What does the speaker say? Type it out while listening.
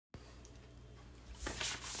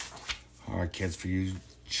right, kids, for you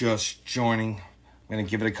just joining, I'm going to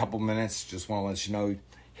give it a couple minutes. Just want to let you know,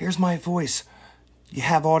 here's my voice. You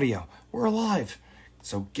have audio. We're alive.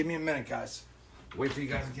 So give me a minute, guys. Wait for you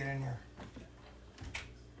guys to get in here.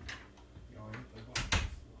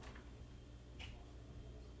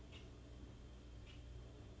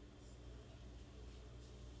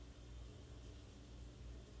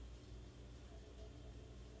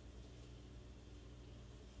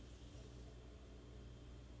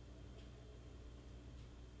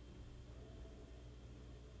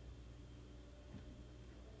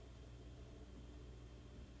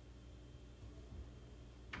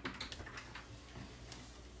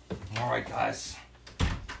 All right, guys.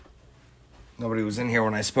 Nobody was in here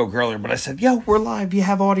when I spoke earlier, but I said, yo, we're live. You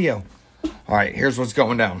have audio. All right, here's what's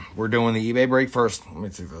going down. We're doing the eBay break first. Let me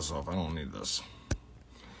take this off. I don't need this.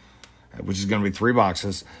 Which is going to be 3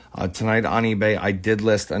 boxes. Tonight on eBay, I did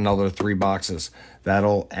list another 3 boxes.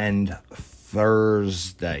 That'll end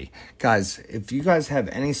Thursday. Guys, if you guys have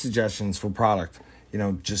any suggestions for product,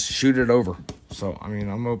 just shoot it over. So,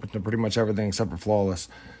 I'm open to pretty much everything except for Flawless.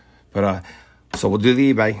 But, so we'll do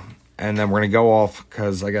the eBay. And then we're going to go off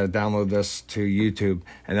because I got to download this to YouTube.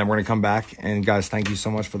 And then we're going to come back. And, guys, thank you so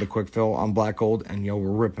much for the quick fill on Black Gold. And, we're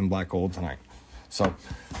ripping Black Gold tonight. So,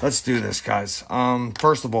 let's do this, guys.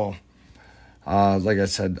 First of all, like I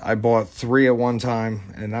said, I bought 3 at one time.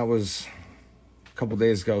 And that was a couple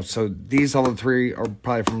days ago. So, these other 3 are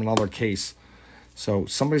probably from another case. So,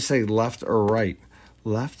 somebody say left or right.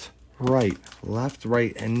 Left, right, left,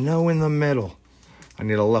 right, and no in the middle. I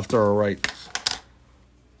need a left or a right.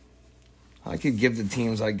 I could give the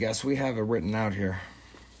teams, I guess. We have it written out here.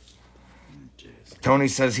 Tony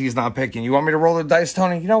says he's not picking. You want me to roll the dice,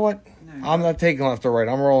 Tony? You know what? No, I'm not taking left or right.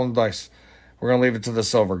 I'm rolling the dice. We're going to leave it to the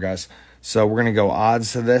silver, guys. So we're going to go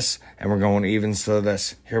odds to this, and we're going evens to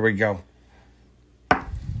this. Here we go.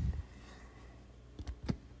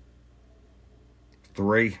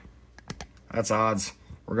 3. That's odds.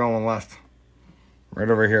 We're going left. Right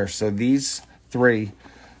over here. So these 3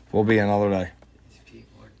 will be another day.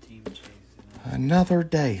 Another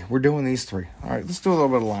day. We're doing these 3. All right, let's do a little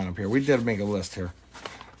bit of lineup here. We did make a list here.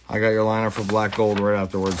 I got your lineup for Black Gold right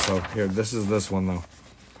afterwards. So here, this is this one, though.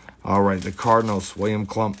 All right, the Cardinals, William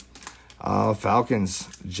Klump. Falcons,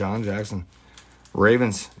 John Jackson.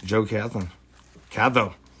 Ravens, Joe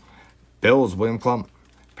Catho. Bills, William Klump.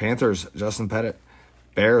 Panthers, Justin Pettit.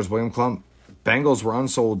 Bears, William Klump. Bengals were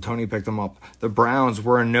unsold. Tony picked them up. The Browns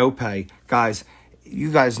were a no pay. Guys,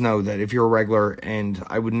 you guys know that if you're a regular, and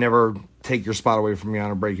I would never take your spot away from you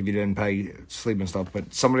on a break if you didn't pay sleep and stuff,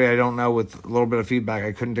 but somebody I don't know with a little bit of feedback,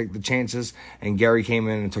 I couldn't take the chances, and Gary came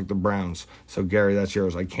in and took the Browns. So, Gary, that's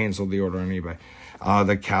yours. I canceled the order on eBay.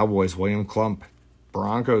 The Cowboys, William Klump.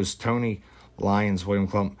 Broncos, Tony. Lions, William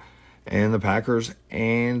Klump. And the Packers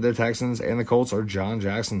and the Texans and the Colts are John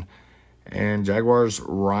Jackson. And Jaguars,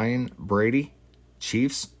 Ryan Brady.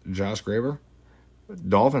 Chiefs, Josh Graber.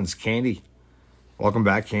 Dolphins, Candy. Welcome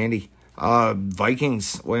back, Candy.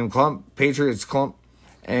 Vikings, William Klump. Patriots, Klump.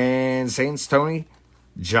 And Saints, Tony.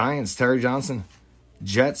 Giants, Terry Johnson.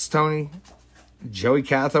 Jets, Tony. Joey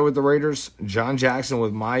Catho with the Raiders. John Jackson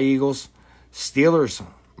with my Eagles. Steelers,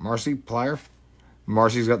 Marcy Plyer.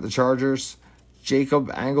 Marcy's got the Chargers.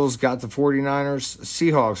 Jacob Angles got the 49ers.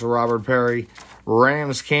 Seahawks, Robert Perry.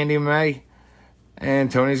 Rams, Candy May.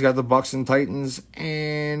 And Tony's got the Bucks and Titans.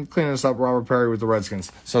 And cleaning us up, Robert Perry with the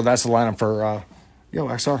Redskins. So that's the lineup for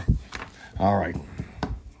XR. All right.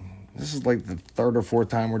 This is like the 3rd or 4th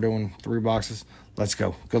time we're doing 3 boxes. Let's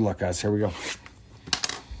go. Good luck, guys. Here we go.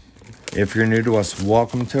 If you're new to us,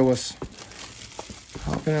 welcome to us.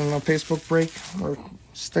 Hop in on a Facebook break or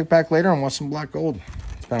stick back later and watch some Black Gold.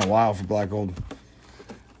 It's been a while for Black Gold.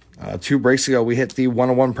 2 breaks ago, we hit the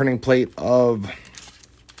 101 printing plate of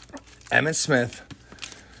Emmitt Smith,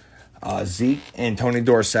 Zeke, and Tony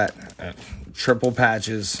Dorsett. Triple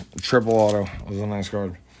patches, triple auto. It was a nice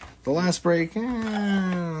card. The last break, we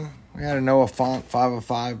had a Noah Font 5 of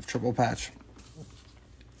 5 triple patch.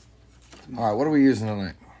 All right, what are we using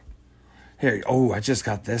tonight? Here, I just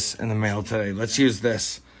got this in the mail today. Let's use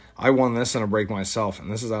this. I won this in a break myself,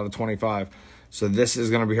 and this is out of 25. So this is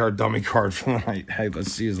going to be our dummy card for the night. Hey,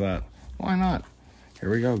 let's use that. Why not? Here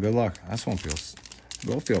we go. Good luck. This one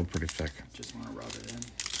will feel pretty thick. Just want to rub it in.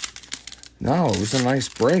 No, it was a nice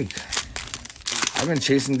break. I've been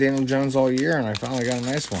chasing Daniel Jones all year, and I finally got a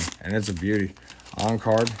nice one. And it's a beauty. On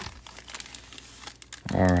card.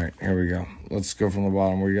 All right, here we go. Let's go from the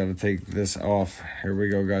bottom. We got to take this off. Here we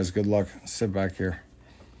go, guys. Good luck. Sit back here.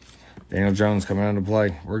 Daniel Jones coming into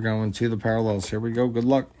play. We're going to the parallels. Here we go. Good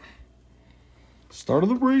luck. Start of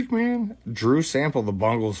the break, man. Drew Sample, the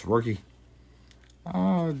Bungles rookie.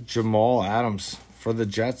 Jamal Adams for the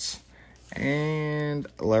Jets. And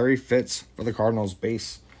Larry Fitz for the Cardinals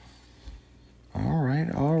base. All right.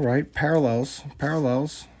 Parallels. We're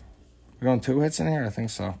going 2 hits in here? I think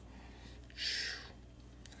so.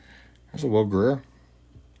 There's a Will Greer.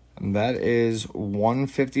 And that is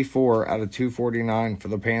 154 out of 249 for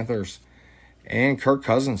the Panthers. And Kirk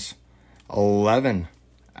Cousins, 11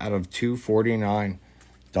 out of 249.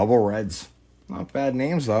 Double Reds. Not bad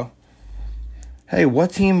names, though. Hey,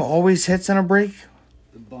 what team always hits in a break?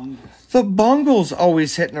 The Bungles. The Bungles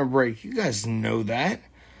always hit in a break. You guys know that.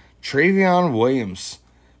 Travion Williams,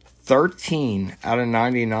 13 out of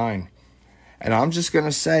 99. And I'm just going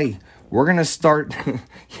to say, we're going to start.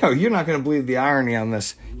 Yo, you're not going to believe the irony on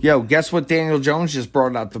this. Yo, guess what Daniel Jones just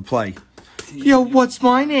brought out to play? Yo, what's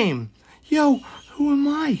my name? Yo, who am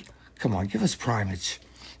I? Come on, give us primage.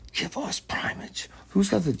 Who's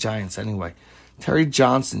got the Giants anyway? Terry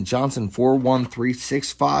Johnson,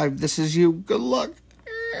 41365. This is you. Good luck.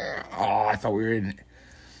 Oh, I thought we were in it.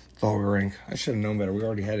 Ink. I should have known better. We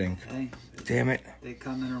already had ink. Hey, damn it. They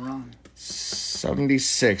come in a run.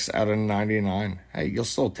 76 out of 99. Hey, you'll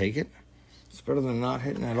still take it. It's better than not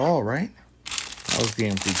hitting at all, right? That was the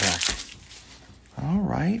empty pack. All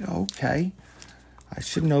right, okay. I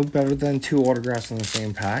should know better than 2 autographs in the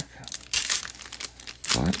same pack.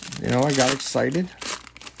 But, I got excited.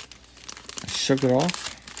 I shook it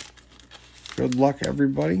off. Good luck,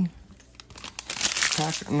 everybody.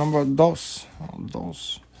 Pack number dos.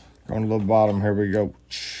 Going to the bottom. Here we go.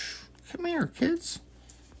 Come here, kids.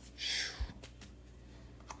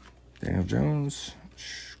 Daniel Jones.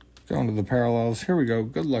 Going to the parallels. Here we go.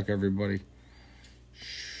 Good luck, everybody.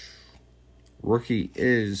 Rookie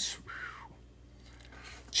is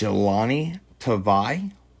Jelani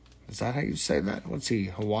Tavai. Is that how you say that? What's he,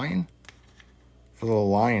 Hawaiian? For the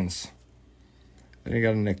Lions. Then you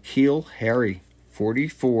got a N'Keal Harry,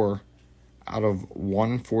 44 out of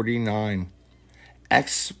 149.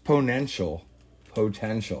 Exponential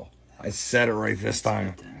potential. I said it right this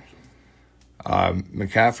time.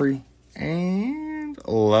 McCaffrey and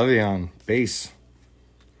Le'Veon base.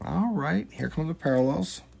 All right, here come the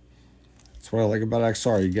parallels. That's what I like about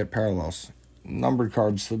XR. You get parallels. Numbered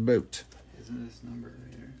cards to boot. Isn't this number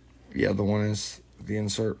right here? Yeah, the one is the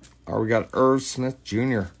insert. We got Irv Smith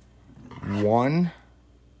Jr.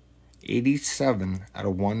 187 out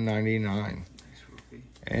of 199. Nice rookie.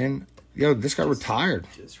 And, this guy retired.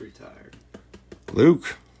 Just retired.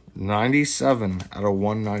 Luke, 97 out of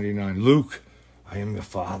 199. Luke, I am your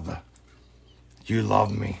father. You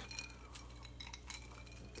love me.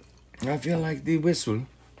 I feel like the whistle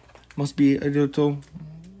must be a little...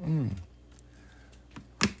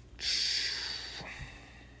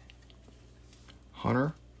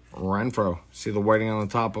 Hunter Renfrow. See the whiting on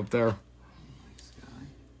the top up there? Nice guy.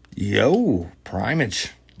 Yo,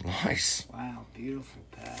 primage. Nice. Wow, beautiful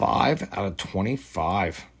pack. 5 out of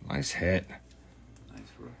 25. Nice hit. Nice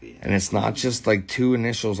rookie. And it's not just like 2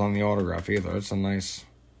 initials on the autograph either. It's a nice...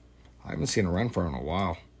 I haven't seen a Renfrow in a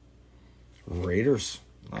while. Raiders.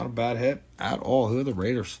 Not a bad hit at all. Who are the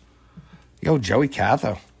Raiders? Yo, Joey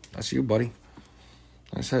Catho. That's you, buddy.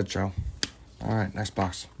 Nice hit, Joe. All right, next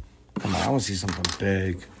box. Come on, I want to see something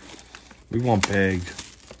big. We want big.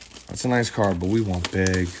 That's a nice card, but we want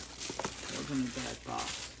big. That wasn't a bad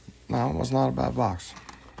box. No, it was not a bad box.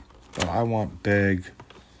 But I want big.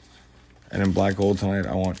 And in black gold tonight,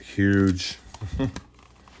 I want huge.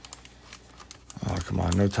 Oh, come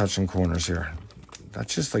on. No touching corners here.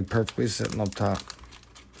 That's just like perfectly sitting up top.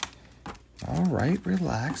 All right,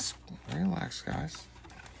 relax. Relax, guys.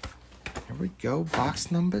 Here we go. Box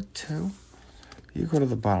number 2. You go to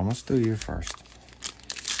the bottom. Let's do you first.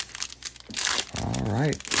 All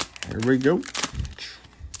right. Here we go.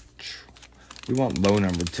 We want low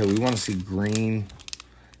number 2. We want to see green.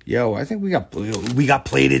 Yo, I think we got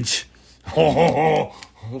platage. Oh,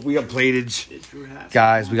 we got platage.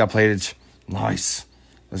 Guys, we got platage. Nice.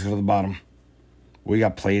 Let's go to the bottom. We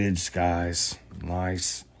got platage, guys.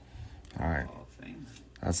 Nice. All right.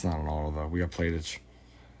 That's not an auto, though. We got platage.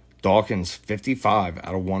 Dawkins, 55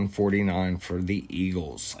 out of 149 for the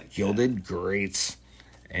Eagles. Like Gilded Greats.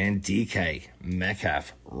 And DK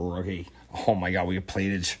Metcalf, rookie. Oh, my God. We got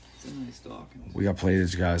platage. It's a nice Dawkins. We got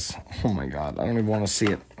platage, guys. Oh, my God. I don't even want to see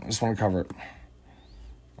it. I just want to cover it.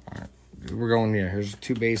 All right. We're going here. Here's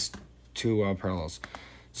 2 base, 2 parallels.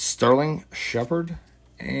 Sterling Shepard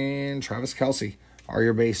and Travis Kelce are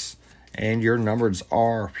your base. And your numbers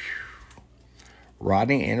are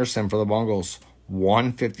Rodney Anderson for the Bungles,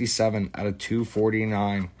 157 out of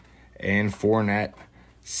 249. And Fournette,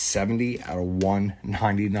 70 out of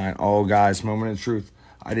 199. Oh, guys, moment of truth.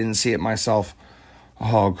 I didn't see it myself.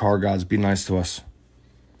 Oh, card gods, be nice to us.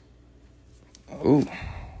 Ooh.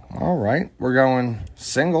 All right. We're going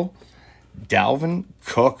single. Dalvin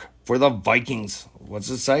Cook for the Vikings. What's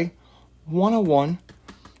it say? 101.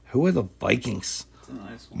 Who are the Vikings? It's a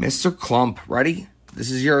nice one. Mr. Clump. Ready? This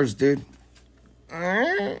is yours, dude.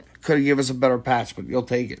 Could have given us a better patch, but you'll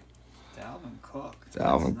take it. Dalvin Cook.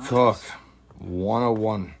 Dalvin That's Cook. nice.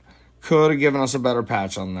 101. Could have given us a better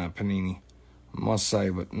patch on that, Panini. I must say,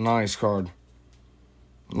 but nice card.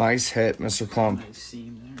 Nice hit, Mr. Clump. Nice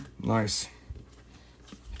seam there. Nice.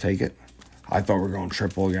 Take it. I thought we were going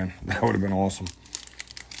triple again. That would have been awesome.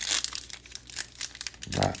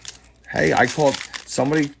 Hey, I called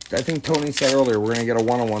somebody, I think Tony said earlier, we're going to get a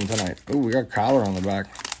 101 tonight. Ooh, we got collar on the back.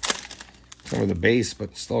 It's over the base,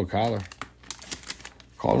 but still a collar.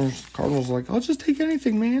 Cardinals like, I'll just take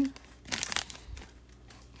anything, man.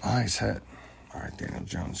 Nice hit. All right, Daniel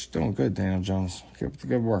Jones. Doing good, Daniel Jones. Keep up the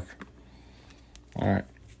good work. All right.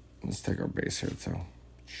 Let's take our base here, too.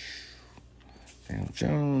 Daniel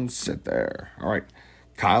Jones, sit there. All right.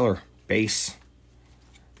 Kyler, base.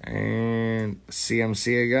 And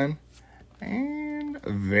CMC again. And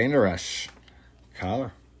Van Der Esch.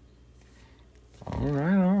 Kyler. All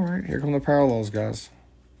right. Here come the parallels, guys.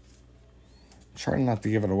 Trying not to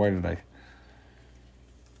give it away today.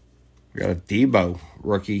 We got a Debo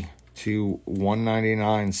rookie to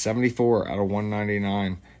 199. 74 out of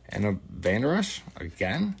 199. And a Van Der Esch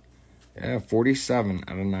again. Yeah, 47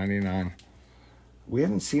 out of 99. We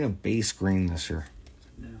haven't seen a base green this year.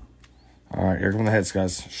 No. All right, here come the hits,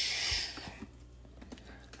 guys.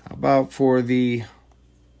 How about for the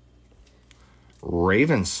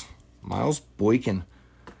Ravens? Miles Boykin.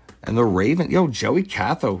 And the Raven. Yo, Joey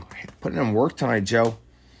Catho. Putting in work tonight, Joe.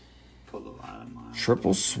 Pulled a lot of miles.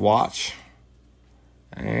 Triple swatch.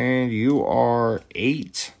 And you are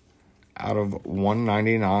 8 out of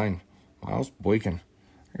 199. Miles Boykin.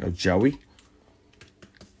 There you go, Joey.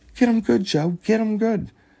 Get him good, Joe. Get him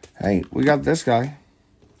good. Hey, we got this guy.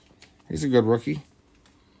 He's a good rookie.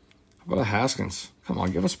 How about a Haskins? Come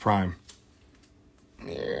on, give us prime.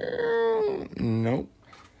 Nope.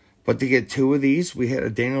 But to get 2 of these, we hit a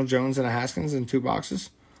Daniel Jones and a Haskins in 2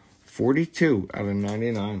 boxes. 42 out of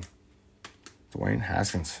 99. Dwayne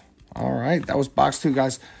Haskins. All right, that was box 2,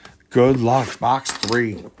 guys. Good luck. Box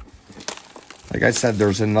 3. Like I said,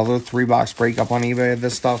 there's another 3-box break up on eBay of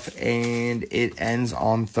this stuff, and it ends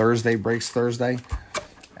on Thursday, breaks Thursday.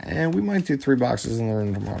 And we might do 3 boxes in there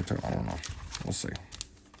tomorrow, too. I don't know. We'll see.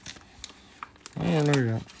 I don't know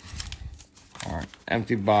yet. All right,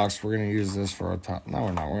 empty box. We're going to use this for our top. No,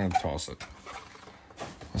 we're not. We're going to toss it.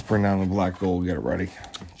 Let's bring down the black gold, get it ready.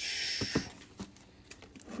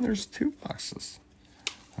 There's 2 boxes.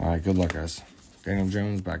 All right, good luck, guys. Daniel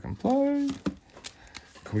Jones back in play.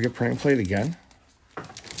 Can we get print and plate again?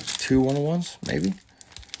 2 101s, maybe?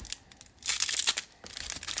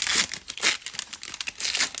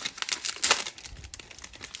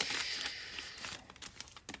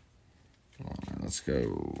 All right, let's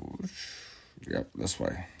go. Yep, this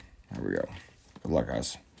way. There we go. Good luck,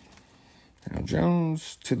 guys. Daniel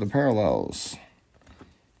Jones to the parallels.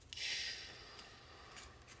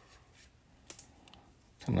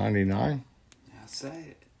 To 99. I say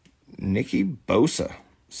it. Nicky Bosa.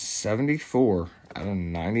 74 out of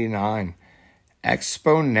 99.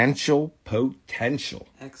 Exponential potential.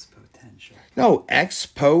 Exponential. No,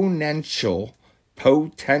 exponential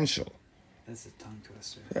potential. That's a tongue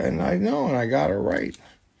twister. And I know, and I got it right.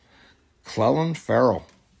 Clelin Ferrell,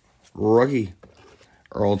 rookie.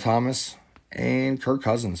 Earl Thomas and Kirk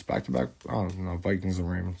Cousins. Back-to-back. Oh, no, Vikings and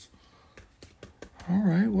Ravens. All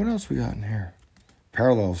right, what else we got in here?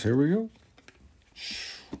 Parallels. Here we go.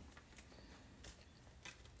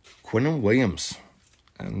 Quinnen Williams.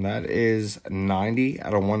 And that is 90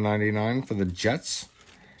 out of 199 for the Jets.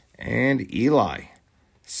 And Eli.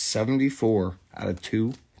 74 out of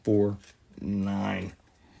 249.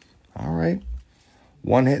 All right.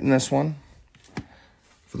 1 hit in this one.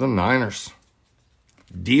 For the Niners.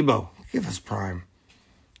 Debo. Give us prime.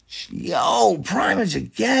 Yo, primage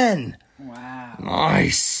again. Wow.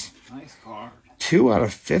 Nice. Nice card. 2 out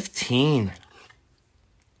of 15.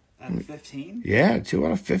 Out of 15? Yeah, 2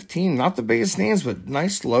 out of 15. Not the biggest names, but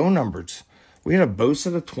nice low numbers. We had a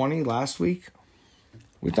Bosa to 20 last week.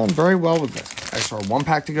 We've done very well with this. That's our 1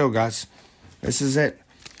 pack to go, guys. This is it.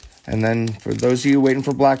 And then for those of you waiting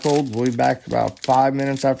for Black Gold, we'll be back about 5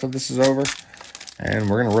 minutes after this is over. And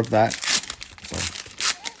we're going to rip that.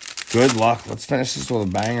 So, good luck. Let's finish this with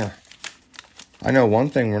a banger. I know one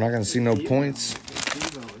thing. We're not going to see no points.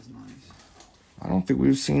 Debo is nice. I don't think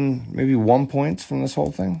we've seen maybe 1 point from this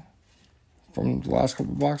whole thing. From the last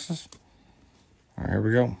couple boxes. All right, here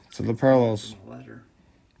we go. To the parallels. Letter.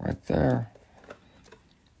 Right there.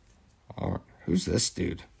 All right. Who's this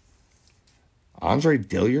dude? Andre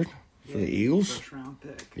Dillard for the Eagles? First round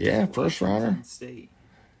pick. Yeah, first rounder. Washington State.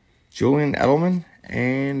 Julian Edelman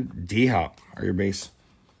and D-Hop are your base.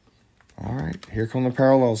 All right, here come the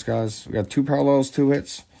parallels, guys. We got 2 parallels, 2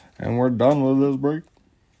 hits, and we're done with this break.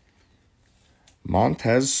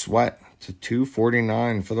 Montez Sweat to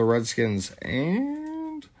 249 for the Redskins.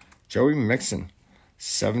 And Joey Mixon,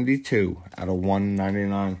 72 out of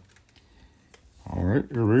 199. All right,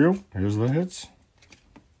 here we go. Here's the hits.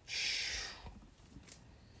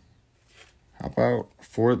 How about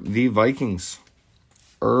for the Vikings?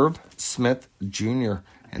 Irv Smith Jr.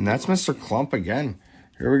 And that's Mr. Clump again.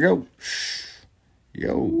 Here we go.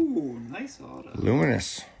 Yo. Ooh, nice auto.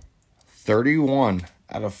 Luminous. 31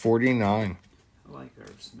 out of 49. I like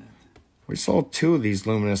Irv Smith. We sold 2 of these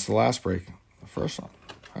Luminous the last break. The first one.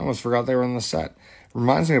 I almost forgot they were in the set.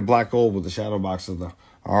 Reminds me of Black Gold with the shadow boxes, though.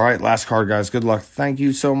 All right, last card, guys. Good luck. Thank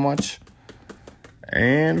you so much.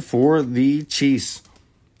 And for the Chiefs,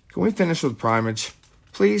 can we finish with primage?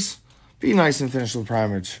 Please? Be nice and finish with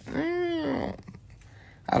primage.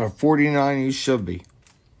 Out of 49, you should be.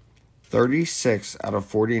 36 out of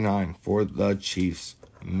 49 for the Chiefs.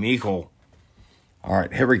 Mecole. All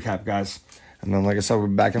right, hit recap, guys. And then, like I said, we'll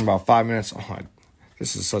be back in about 5 minutes. Oh,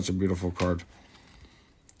 this is such a beautiful card.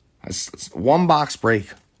 It's 1 box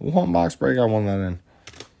break. 1 box break, I won that in.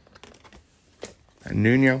 And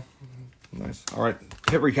Nuno. Nice. All right,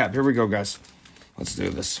 hit recap. Here we go, guys. Let's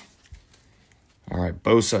do this. All right,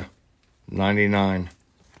 Bosa, 99.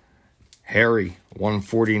 Harry,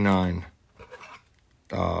 149.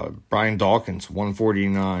 Brian Dawkins,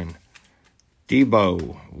 149.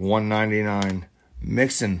 Debo, 199.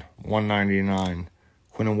 Mixon, 199.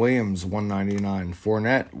 Quinn Williams, 199.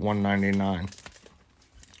 Fournette, 199.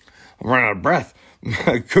 I'm running out of breath.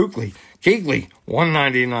 Kuechly,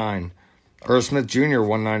 199. Irv Smith Jr.,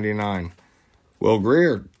 199. Will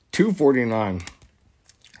Grier, 249.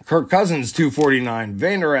 Kirk Cousins, 249.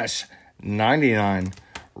 Van Der Esch, 99.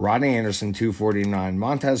 Rodney Anderson, 249.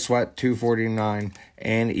 Montez Sweat, 249.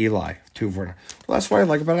 And Eli, 249. Well, that's what I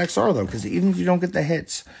like about XR, though, because even if you don't get the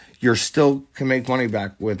hits, you still can make money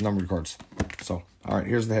back with numbered cards. So, all right,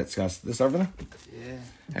 here's the hits, guys. This everything? Yeah.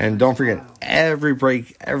 And don't forget, every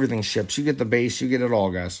break, everything ships. You get the base, you get it all,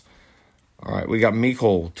 guys. All right, we got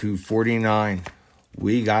Mecole, 249.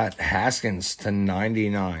 We got Haskins to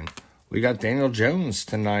 99. We got Daniel Jones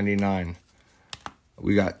to 99.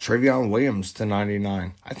 We got Trevion Williams to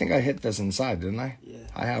 99. I think I hit this inside, didn't I? Yeah.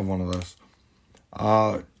 I have one of those.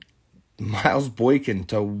 Miles Boykin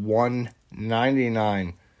to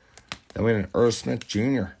 199. Then we had an Irv Smith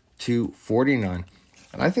Jr. to 49.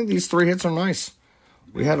 And I think these 3 hits are nice.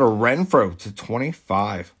 We had a Renfro to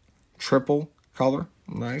 25. Triple color.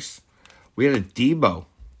 Nice. We had a Debo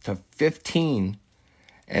to 15.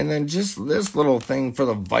 And then just this little thing for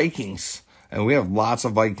the Vikings. And we have lots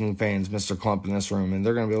of Viking fans, Mr. Clump, in this room. And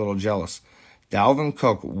they're going to be a little jealous. Dalvin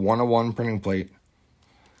Cook, 101 printing plate.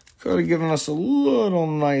 Could have given us a little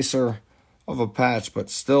nicer of a patch. But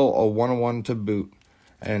still a 101 to boot.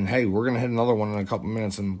 And hey, we're going to hit another one in a couple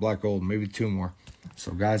minutes in Black Gold. Maybe 2 more.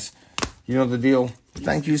 So guys, you know the deal.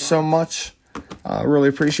 Thank you so much. Really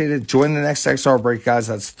appreciate it. Join the next XR break, guys.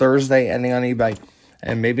 That's Thursday, ending on eBay.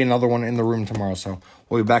 And maybe another one in the room tomorrow. So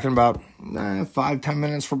we'll be back in about 5-10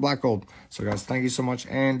 minutes for Black Gold. So guys, thank you so much.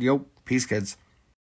 And yo, peace, kids.